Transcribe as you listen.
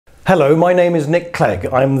Hello, my name is Nick Clegg.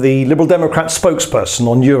 I'm the Liberal Democrat spokesperson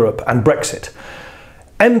on Europe and Brexit.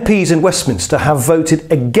 MPs in Westminster have voted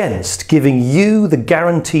against giving you the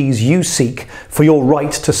guarantees you seek for your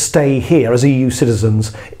right to stay here as EU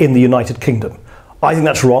citizens in the United Kingdom. I think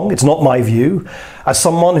that's wrong. It's not my view. As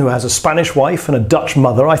someone who has a Spanish wife and a Dutch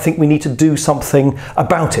mother, I think we need to do something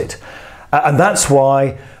about it. And that's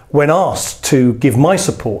why, when asked to give my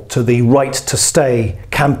support to the Right to Stay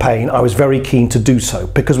campaign, I was very keen to do so,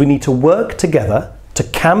 because we need to work together to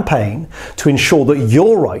campaign to ensure that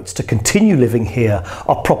your rights to continue living here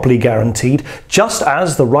are properly guaranteed, just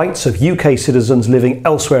as the rights of UK citizens living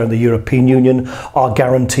elsewhere in the European Union are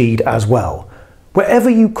guaranteed as well. Wherever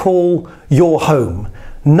you call your home,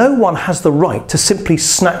 no one has the right to simply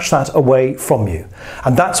snatch that away from you.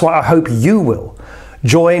 And that's why I hope you will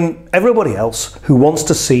join everybody else who wants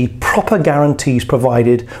to see proper guarantees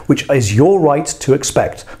provided, which is your right to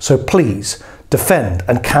expect. So please defend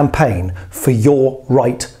and campaign for your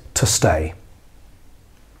right to stay.